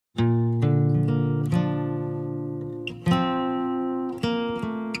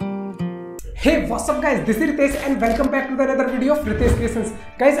Hey what's up guys, this is Ritesh and welcome back to the another video of Ritesh creations.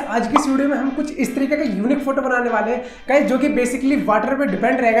 Guys आज की इस video में हम कुछ इस तरीके का यूनिक फोटो बनाने वाले हैं गाइस, जो कि बेसिकली वाटर पे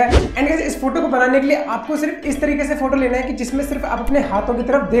डिपेंड रहेगा। एंड गाइस इस फोटो को बनाने के लिए आपको सिर्फ इस तरीके से फोटो लेना है कि जिसमें सिर्फ आप अपने हाथों की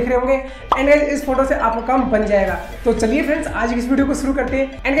तरफ देख रहे होंगे। एंड गाइस इस फोटो से आपका काम बन जाएगा। तो चलिए फ्रेंड्स आज की इस वीडियो को शुरू करते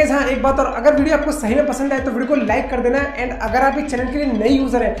हैं। एंड गाइस हाँ एक बात और, अगर वीडियो आपको सही में पसंद आए तो वीडियो को लाइक कर देना। एंड अगर आप इस चैनल के लिए नए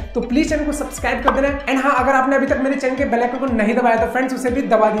यूजर है तो प्लीज चैनल को सब्सक्राइब कर देना। एंड हाँ अगर आपने अभी तक मेरे चैनल के बेल आइकन को नहीं दबाया तो फ्रेंड्स उसे भी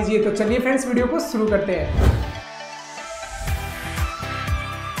दबा दीजिए। तो चलिए फ्रेंड्स वीडियो को शुरू करते हैं।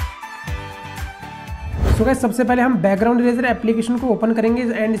 तो गाइस सबसे पहले हम बैकग्राउंड इरेजर एप्लीकेशन को ओपन करेंगे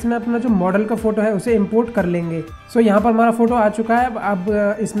एंड इसमें अपना जो मॉडल का फोटो है उसे इंपोर्ट कर लेंगे। सो यहाँ पर हमारा फोटो आ चुका है।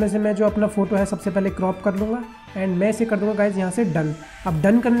 अब इसमें से मैं जो अपना फोटो है सबसे पहले क्रॉप कर लूँगा एंड मैं इसे कर दूंगा गाइस यहाँ से डन। अब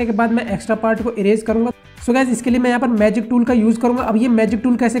डन करने के बाद मैं एक्स्ट्रा पार्ट को इरेज करूँगा। सो गाइस इसके लिए मैं यहाँ पर मैजिक टूल का यूज़ करूँगा। अब ये मैजिक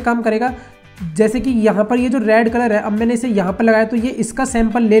टूल कैसे काम करेगा, जैसे कि यहाँ पर ये जो रेड कलर है, अब मैंने इसे यहाँ पर लगाया तो ये इसका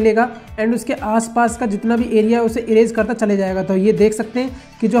सैंपल ले लेगा एंड उसके आसपास का जितना भी एरिया है उसे इरेज करता चले जाएगा। तो ये देख सकते हैं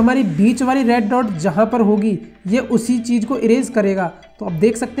कि जो हमारी बीच वाली रेड डॉट जहाँ पर होगी ये उसी चीज़ को इरेज करेगा। तो अब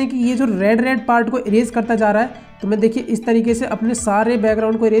देख सकते हैं कि ये जो रेड पार्ट को इरेज करता जा रहा है। तो मैं देखिए इस तरीके से अपने सारे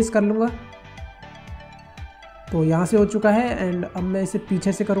बैकग्राउंड को इरेज कर लूँगा। तो यहाँ से हो चुका है एंड अब मैं इसे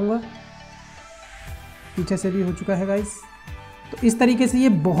पीछे से करूँगा, पीछे से भी हो चुका है गाइस। तो इस तरीके से ये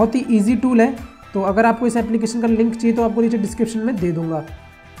बहुत ही इजी टूल है। तो अगर आपको इस एप्लीकेशन का लिंक चाहिए तो आपको नीचे डिस्क्रिप्शन में दे दूंगा।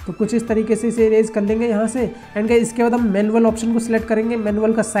 तो कुछ इस तरीके से इसे इरेज कर लेंगे यहाँ से। एंड गाइस इसके बाद हम मैनुअल ऑप्शन को सिलेक्ट करेंगे,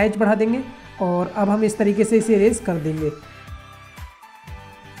 मैनुअल का साइज बढ़ा देंगे और अब हम इस तरीके से इसे इरेज कर देंगे।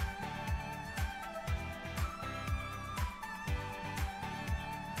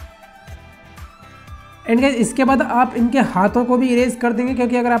 एंड गाइस इसके बाद आप इनके हाथों को भी इरेज कर देंगे,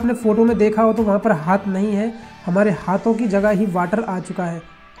 क्योंकि अगर आपने फोटो में देखा हो तो वहाँ पर हाथ नहीं है, हमारे हाथों की जगह ही वाटर आ चुका है।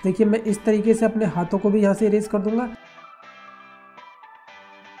 देखिए मैं इस तरीके से अपने हाथों को भी यहाँ से इरेज कर दूंगा।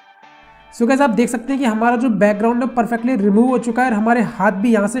 सो गाइस आप देख सकते हैं कि हमारा जो बैकग्राउंड है परफेक्टली रिमूव हो चुका है और हमारे हाथ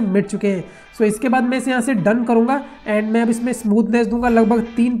भी यहाँ से मिट चुके हैं। सो इसके बाद मैं इसे यहाँ से डन करूँगा एंड मैं अब इसमें स्मूथनेस दूंगा लगभग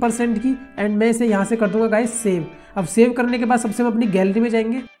 3% की एंड मैं इसे यहाँ से कर दूंगा गाइस सेव। अब सेव करने के बाद सबसे हम अपनी गैलरी में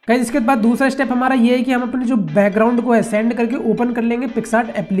जाएंगे गाइस। इसके बाद दूसरा स्टेप हमारा ये है कि हम अपने जो बैकग्राउंड को है सेंड करके ओपन कर लेंगे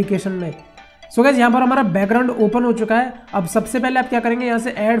पिक्सआर्ट एप्लीकेशन में। सो गाइस यहाँ पर हमारा बैकग्राउंड ओपन हो चुका है। अब सबसे पहले आप क्या करेंगे, यहाँ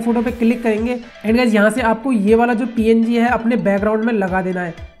से ऐड फोटो पे क्लिक करेंगे एंड गाइस यहाँ से आपको ये वाला जो पीएनजी है अपने बैकग्राउंड में लगा देना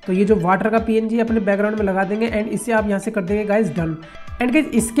है। तो ये जो वाटर का पीएनजी अपने बैकग्राउंड में लगा देंगे एंड इसे आप यहाँ से कर देंगे गाइस डन। एंड गाइस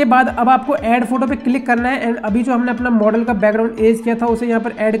इसके बाद अब आपको ऐड फोटो पे क्लिक करना है एंड अभी जो हमने अपना मॉडल का बैकग्राउंड इरेज किया था उसे यहाँ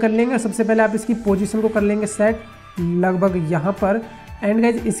पर ऐड कर लेंगे। सबसे पहले आप इसकी पोजीशन को कर लेंगे सेट लगभग यहाँ पर। एंड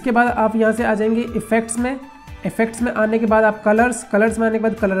गाइस इसके बाद आप यहाँ से आ जाएंगे इफेक्ट्स में। इफेक्ट्स में आने के बाद आप कलर्स में आने के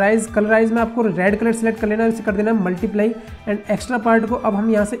बाद कलराइज में आपको रेड कलर सेलेक्ट कर लेना है, इसे कर देना है मल्टीप्लाई एंड एक्स्ट्रा पार्ट को अब हम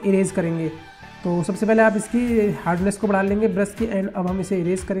यहाँ से इरेज करेंगे। तो सबसे पहले आप इसकी हार्डनेस को बढ़ा लेंगे ब्रश की एंड अब हम इसे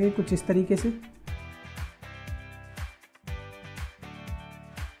इरेज करेंगे कुछ इस तरीके से।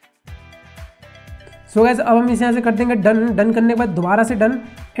 सो गाइस अब हम इसे यहाँ से कर देंगे डन करने के बाद दोबारा से डन।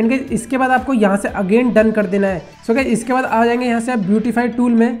 एंड गाइस इसके बाद आपको यहाँ से अगेन डन कर देना है। सो गाइस इसके बाद आ जाएंगे यहाँ से आप ब्यूटीफाई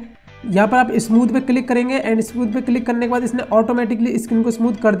टूल में, यहाँ पर आप स्मूथ पे क्लिक करेंगे एंड स्मूथ पे क्लिक करने के बाद इसने ऑटोमेटिकली स्क्रीन को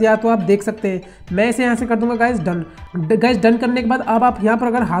स्मूथ कर दिया। तो आप देख सकते हैं मैं इसे यहाँ से कर दूंगा गाइस डन। गाइस डन करने के बाद अब आप यहाँ पर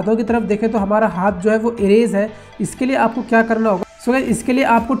अगर हाथों की तरफ देखें तो हमारा हाथ जो है वो इरेज है। इसके लिए आपको क्या करना होगा, सो गाइस इसके लिए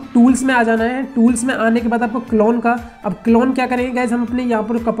आपको टूल्स में आ जाना है। टूल्स में आने के बाद आपको क्लोन का, अब क्लोन क्या करेंगे गाइस, हम अपने यहाँ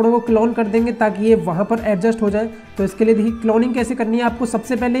पर कपड़ों को क्लोन कर देंगे ताकि ये वहाँ पर एडजस्ट हो जाए। तो इसके लिए देखिए क्लोनिंग कैसे करनी है, आपको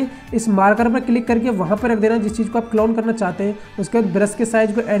सबसे पहले इस मार्कर पर क्लिक करके वहाँ पर रख देना जिस चीज़ को आप क्लोन करना चाहते हैं। उसके बाद ब्रश के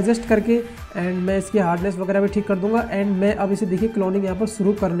साइज को एडजस्ट करके एंड मैं इसकी हार्डनेस वगैरह भी ठीक कर दूंगा एंड मैं अब इसे देखिए क्लोनिंग यहाँ पर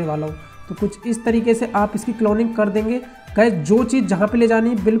शुरू करने वाला हूँ। तो कुछ इस तरीके से आप इसकी क्लोनिंग कर देंगे गाइस। जो चीज़ जहाँ पे ले जानी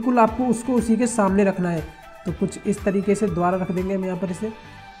है बिल्कुल आपको उसको उसी के सामने रखना है। तो कुछ इस तरीके से दोबारा रख देंगे हम यहाँ पर इसे।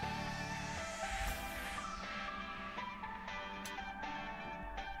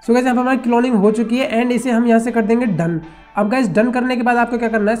 सो गाइस यहाँ पर हमारी क्लोनिंग हो चुकी है एंड इसे हम यहाँ से कर देंगे डन। अब गाइस डन करने के बाद आपको क्या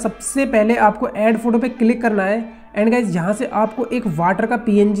करना है, सबसे पहले आपको ऐड फोटो पे क्लिक करना है एंड गाइस यहाँ से आपको एक वाटर का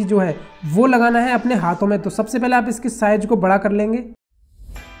पीएनजी जो है वो लगाना है अपने हाथों में। तो सबसे पहले आप इसके साइज को बड़ा कर लेंगे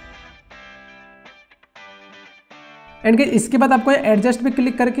एंड इसके बाद आपको एडजस्ट पे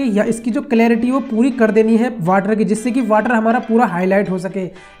क्लिक करके या इसकी जो क्लैरिटी वो पूरी कर देनी है वाटर की, जिससे कि वाटर हमारा पूरा हाईलाइट हो सके।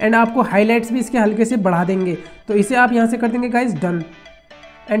 एंड आपको हाईलाइट्स भी इसके हल्के से बढ़ा देंगे। तो इसे आप यहाँ से कर देंगे गाइस डन।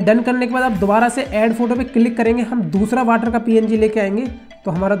 एंड डन करने के बाद आप दोबारा से ऐड फोटो पे क्लिक करेंगे, हम दूसरा वाटर का पीएनजी लेके आएंगे।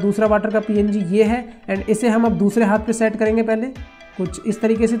 तो हमारा दूसरा वाटर का पीएनजी ये है एंड इसे हम अब दूसरे हाथ पे सेट करेंगे पहले कुछ इस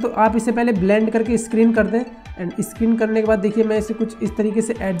तरीके से। तो आप इसे पहले ब्लेंड करके स्क्रीन कर दें एंड स्क्रीन करने के बाद देखिए मैं इसे कुछ इस तरीके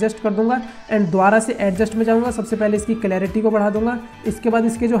से एडजस्ट कर दूंगा एंड दोबारा से एडजस्ट में जाऊंगा। सबसे पहले इसकी क्लैरिटी को बढ़ा दूंगा, इसके बाद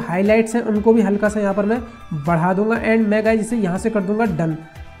इसके जो हाईलाइट्स हैं उनको भी हल्का सा यहाँ पर मैं बढ़ा दूंगा एंड मैं गाइस इसे यहाँ से कर दूंगा डन।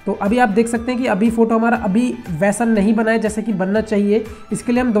 तो अभी आप देख सकते हैं कि अभी फोटो हमारा अभी वैसा नहीं बना है जैसे कि बनना चाहिए।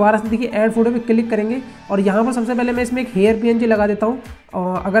 इसके लिए हम दोबारा से देखिए ऐड फोटो पे क्लिक करेंगे और यहाँ पर सबसे पहले मैं इसमें एक हेयर PNG लगा देता हूँ।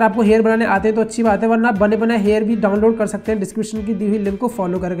 अगर आपको हेयर बनाने आते हैं तो अच्छी बात है, वरना आप बने बनाए हेयर भी डाउनलोड कर सकते हैं डिस्क्रिप्शन की दी हुई लिंक को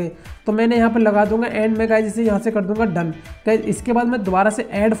फॉलो करके। तो मैंने यहाँ पर लगा दूंगा एंड मैं गाइज इसे यहाँ से कर दूंगा डन। गाइज इसके बाद मैं दोबारा से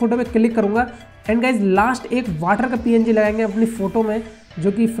ऐड फोटो पे क्लिक करूँगा एंड गाइज लास्ट एक वाटर का PNG लगाएंगे अपनी फोटो में,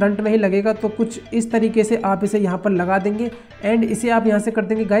 जो कि फ्रंट में ही लगेगा। तो कुछ इस तरीके से आप इसे यहाँ पर लगा देंगे एंड इसे आप यहाँ से कर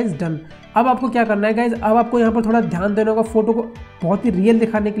देंगे गाइज डन। अब आपको क्या करना है गाइज, अब आपको यहाँ पर थोड़ा ध्यान देना होगा फोटो को बहुत ही रियल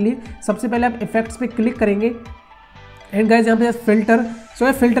दिखाने के लिए। सबसे पहले आप इफेक्ट्स पे क्लिक करेंगे एंड गाइज यहाँ पे फिल्टर।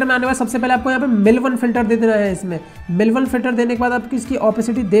 सो फिल्टर में आने वाला सबसे पहले आपको यहाँ पे मिल1 फिल्टर दे देना है। इसमें मिल1 फिल्टर देने के बाद आप इसकी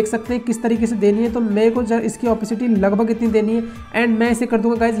ऑपेसिटी देख सकते हैं किस तरीके से देनी है। तो मेरे को इसकी ऑपेसिटी लगभग इतनी देनी है एंड मैं इसे कर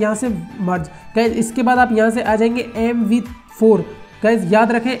दूंगा गाइज यहाँ से मर्ज। गाइज इसके बाद आप यहाँ से आ जाएंगे MV4। गाइज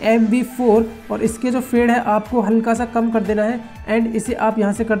याद रखें MV4 और इसके जो फेड है आपको हल्का सा कम कर देना है एंड इसे आप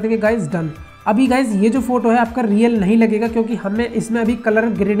यहाँ से कर देंगे गाइज डन। अभी गाइज ये जो फोटो है आपका रियल नहीं लगेगा क्योंकि हमने इसमें अभी कलर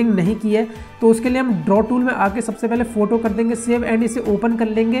ग्रेडिंग नहीं की है। तो उसके लिए हम ड्रॉ टूल में आके सबसे पहले फोटो कर देंगे सेव एंड इसे ओपन कर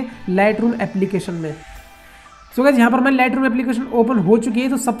लेंगे लाइटरूम एप्लीकेशन में। सो गाइज यहाँ पर मैं लाइटरूम एप्लीकेशन ओपन हो चुकी है।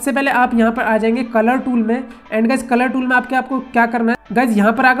 तो सबसे पहले आप यहाँ पर आ जाएंगे कलर टूल में एंड गाइज कलर टूल में आपको क्या करना है गाइज,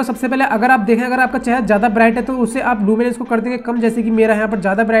 यहाँ पर आकर सबसे पहले अगर आप देखें अगर आपका चेहरा ज़्यादा ब्राइट है तो उसे आप लुमिनेंस को कर देंगे कम, जैसे कि मेरा यहाँ पर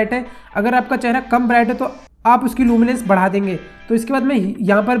ज़्यादा ब्राइट है। अगर आपका चेहरा कम ब्राइट है तो आप उसकी लुमिनेंस बढ़ा देंगे। तो इसके बाद मैं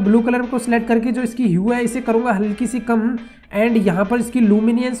यहाँ पर ब्लू कलर को सिलेक्ट करके जो इसकी ह्यू है इसे करूँगा हल्की सी कम एंड यहाँ पर इसकी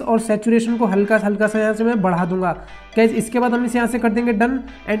लुमिनियंस और सैचुरेशन को हल्का सा यहाँ से मैं बढ़ा दूंगा। गाइज इसके बाद हम इसे यहाँ से कर देंगे डन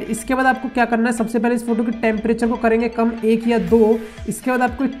एंड इसके बाद आपको क्या करना है, सबसे पहले इस फोटो के टेम्परेचर को करेंगे कम 1 या 2। इसके बाद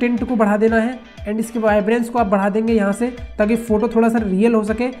आपको टिंट को बढ़ा देना है एंड इसके वाइब्रेंस को आप बढ़ा देंगे यहाँ से ताकि फोटो थोड़ा सा रियल हो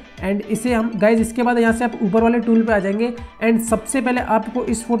सके। एंड इसे हम गाइज इसके बाद यहाँ से आप ऊपर वाले टूल पे आ जाएंगे एंड सबसे पहले आपको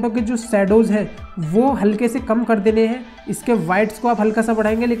इस फोटो के जो शैडोज है वो हल्के से कम कर देने हैं। इसके वाइट्स को आप हल्का सा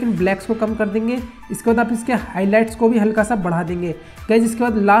बढ़ाएंगे लेकिन ब्लैक्स को कम कर देंगे। इसके बाद आप इसके हाईलाइट्स को भी हल्का सा बढ़ा देंगे। गाइज इसके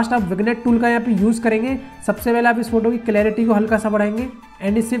बाद लास्ट आप विग्नेट टूल का यहाँ पे यूज़ करेंगे। सबसे पहले आप इस फोटो की क्लैरिटी को हल्का सा बढ़ाएंगे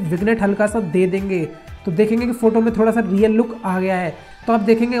एंड इसे विग्नेट हल्का सा दे देंगे। तो देखेंगे कि फोटो में थोड़ा सा रियल लुक आ गया है। तो आप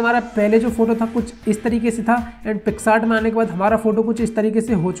देखेंगे हमारा पहले जो फोटो था कुछ इस तरीके से था एंड पिक्सआर्ट में आने के बाद हमारा फोटो कुछ इस तरीके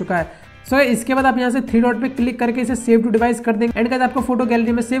से हो चुका है। सो इसके बाद आप यहाँ से 3 डॉट पे क्लिक करके इसे सेव टू डिवाइस कर देंगे एंड गाइस आपका फोटो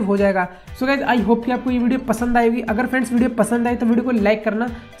गैलरी में सेव हो जाएगा। सो गाइस आई होप कि आपको ये वीडियो पसंद आएगी। अगर फ्रेंड्स वीडियो पसंद आई तो वीडियो को लाइक करना,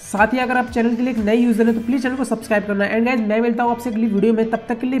 साथ ही अगर आप चैनल के लिए एक नए यूजर हैं तो प्लीज चैनल को सब्सक्राइब करना। एंड गाइस मैं मिलता हूँ आपसे अगली वीडियो में, तब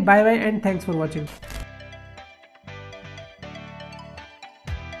तक के लिए bye bye and thanks for watching.